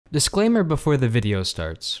Disclaimer before the video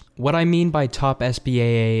starts. What I mean by top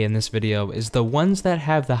SPAA in this video is the ones that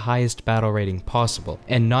have the highest battle rating possible,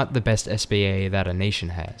 and not the best SPAA that a nation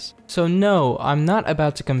has. So no, I'm not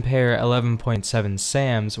about to compare 11.7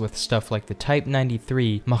 SAMs with stuff like the Type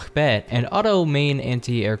 93 Machbet and auto main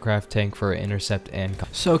anti-aircraft tank for intercept and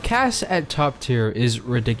so CAS at top tier is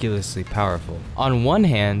ridiculously powerful. On one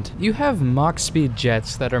hand, you have Mach speed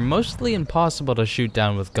jets that are mostly impossible to shoot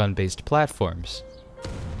down with gun-based platforms.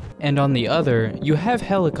 And on the other, you have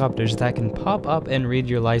helicopters that can pop up and read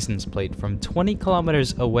your license plate from 20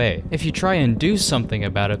 kilometers away. If you try and do something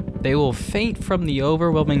about it, they will faint from the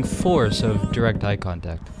overwhelming force of direct eye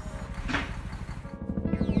contact.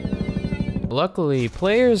 Luckily,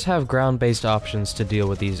 players have ground-based options to deal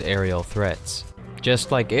with these aerial threats.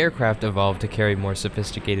 Just like aircraft evolved to carry more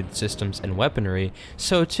sophisticated systems and weaponry,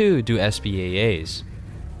 so too do SPAAs.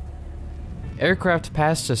 Aircraft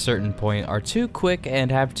past a certain point are too quick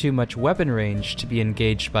and have too much weapon range to be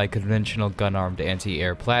engaged by conventional gun-armed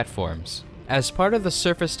anti-air platforms. As part of the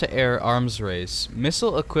surface-to-air arms race,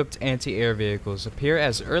 missile-equipped anti-air vehicles appear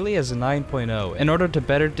as early as 9.0 in order to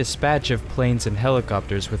better dispatch of planes and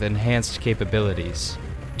helicopters with enhanced capabilities.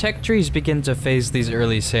 Tech trees begin to phase these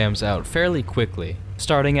early SAMs out fairly quickly.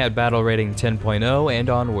 Starting at battle rating 10.0 and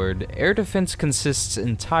onward, air defense consists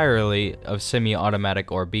entirely of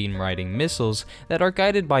semi-automatic or beam-riding missiles that are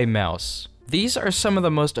guided by mouse. These are some of the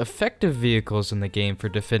most effective vehicles in the game for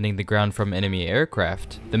defending the ground from enemy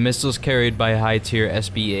aircraft. The missiles carried by high-tier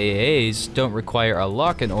SPAAs don't require a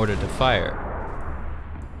lock in order to fire.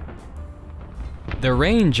 The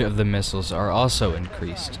range of the missiles are also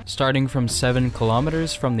increased, starting from 7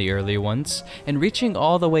 kilometers from the early ones, and reaching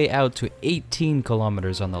all the way out to 18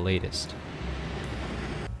 kilometers on the latest.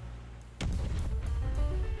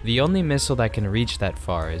 The only missile that can reach that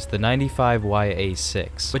far is the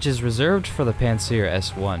 95YA6, which is reserved for the Pantsir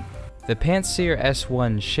S1. The Pantsir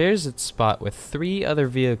S1 shares its spot with 3 other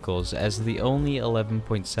vehicles as the only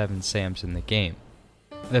 11.7 SAMs in the game.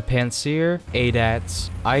 The Pantsir, ADATS,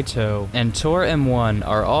 Ito, and Tor M1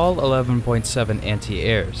 are all 11.7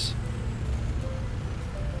 anti-airs.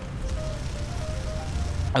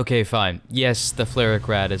 Okay, fine. Yes, the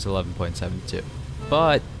FlaRakRad is 11.7 too.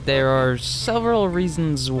 But there are several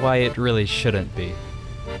reasons why it really shouldn't be.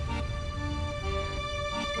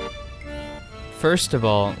 First of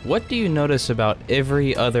all, what do you notice about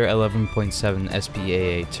every other 11.7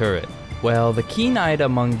 SPAA turret? Well, the keen-eyed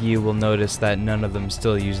among you will notice that none of them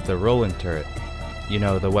still use the roll-in turret. You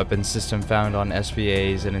know, the weapon system found on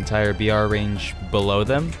SPAAs and entire BR range below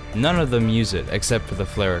them? None of them use it, except for the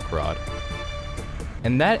FlaRakRad.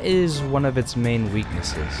 And that is one of its main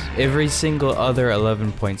weaknesses. Every single other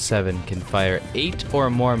 11.7 can fire 8 or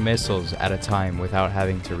more missiles at a time without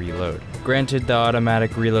having to reload. Granted, the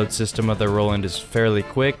automatic reload system of the roll-in is fairly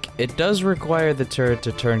quick, it does require the turret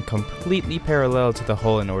to turn completely parallel to the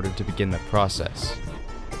hull in order to begin the process.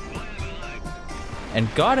 And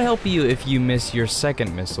God help you if you miss your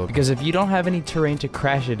second missile, because if you don't have any terrain to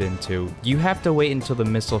crash it into, you have to wait until the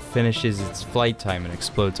missile finishes its flight time and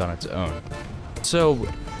explodes on its own. So,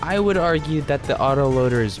 I would argue that the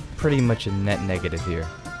autoloader is pretty much a net negative here.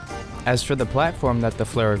 As for the platform that the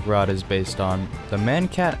FlaRakRad is based on, the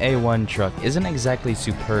Mancat A1 truck isn't exactly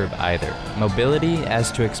superb either. Mobility,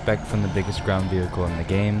 as to expect from the biggest ground vehicle in the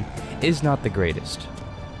game, is not the greatest.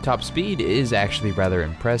 Top speed is actually rather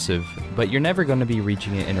impressive, but you're never going to be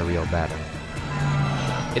reaching it in a real battle.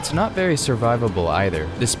 It's not very survivable either.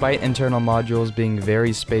 Despite internal modules being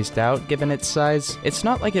very spaced out given its size, it's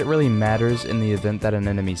not like it really matters in the event that an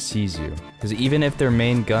enemy sees you. Because even if their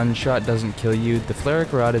main gunshot doesn't kill you, the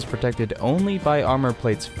FlaRakRad is protected only by armor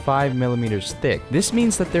plates 5mm thick. This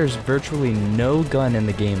means that there's virtually no gun in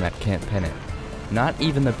the game that can't pen it. Not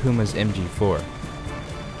even the Puma's MG4.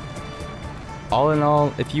 All in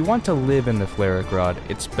all, if you want to live in the FlaRakRad,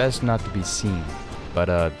 it's best not to be seen.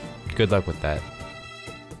 But good luck with that.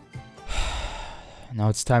 Now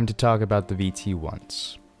it's time to talk about the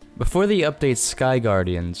VT1s. Before the update Sky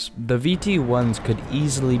Guardians, the VT1s could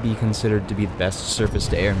easily be considered to be the best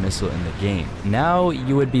surface-to-air missile in the game. Now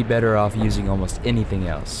you would be better off using almost anything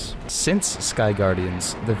else. Since Sky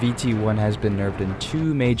Guardians, the VT1 has been nerfed in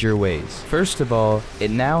 2 major ways. First of all,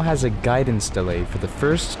 it now has a guidance delay for the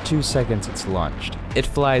first 2 seconds it's launched. It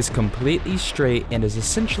flies completely straight and is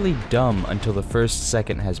essentially dumb until the first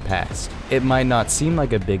second has passed. It might not seem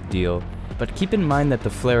like a big deal, but keep in mind that the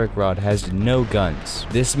FlaRakRad has no guns.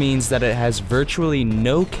 This means that it has virtually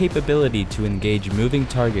no capability to engage moving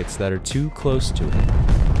targets that are too close to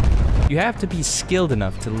it. You have to be skilled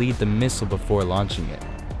enough to lead the missile before launching it.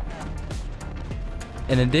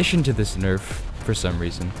 In addition to this nerf, for some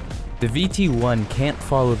reason, The VT1 can't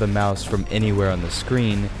follow the mouse from anywhere on the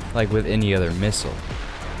screen like with any other missile.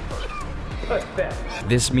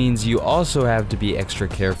 This means you also have to be extra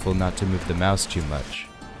careful not to move the mouse too much.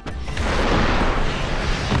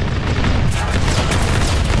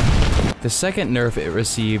 The second nerf it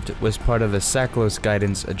received was part of the SACLOS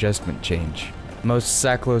guidance adjustment change. Most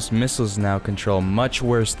SACLOS missiles now control much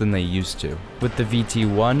worse than they used to. With the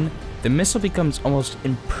VT1, the missile becomes almost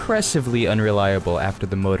impressively unreliable after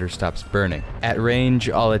the motor stops burning. At range,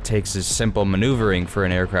 all it takes is simple maneuvering for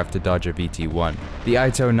an aircraft to dodge a VT1. The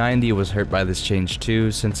Ito 90 was hurt by this change too,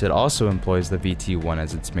 since it also employs the VT1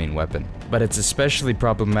 as its main weapon. But it's especially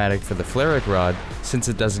problematic for the FlaRakRad, since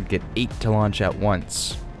it doesn't get 8 to launch at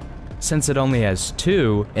once. Since it only has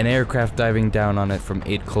 2, an aircraft diving down on it from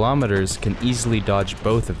 8 kilometers can easily dodge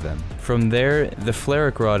both of them. From there, the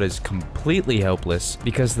FlaRakRad is completely helpless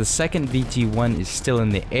because the second VT1 is still in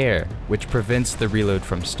the air, which prevents the reload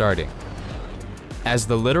from starting. As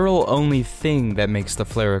the literal only thing that makes the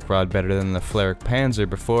FlaRakRad better than the FlaRakPanzer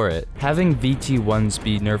before it, having VT1s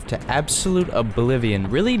be nerfed to absolute oblivion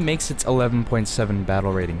really makes its 11.7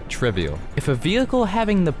 battle rating trivial. If a vehicle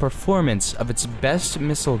having the performance of its best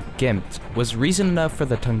missile gimped was reason enough for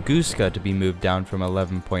the Tunguska to be moved down from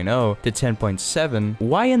 11.0 to 10.7,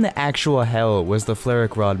 why in the actual hell was the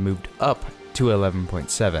FlaRakRad moved up to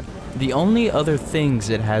 11.7. The only other things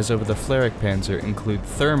it has over the FlaRakPanzer include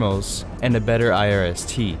thermals and a better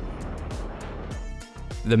IRST.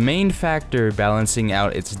 The main factor balancing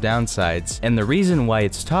out its downsides, and the reason why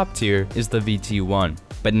it's top tier, is the VT1.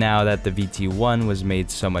 But now that the VT1 was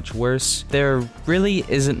made so much worse, there really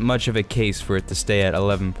isn't much of a case for it to stay at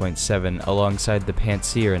 11.7 alongside the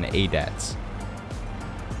Pantsir and ADATs.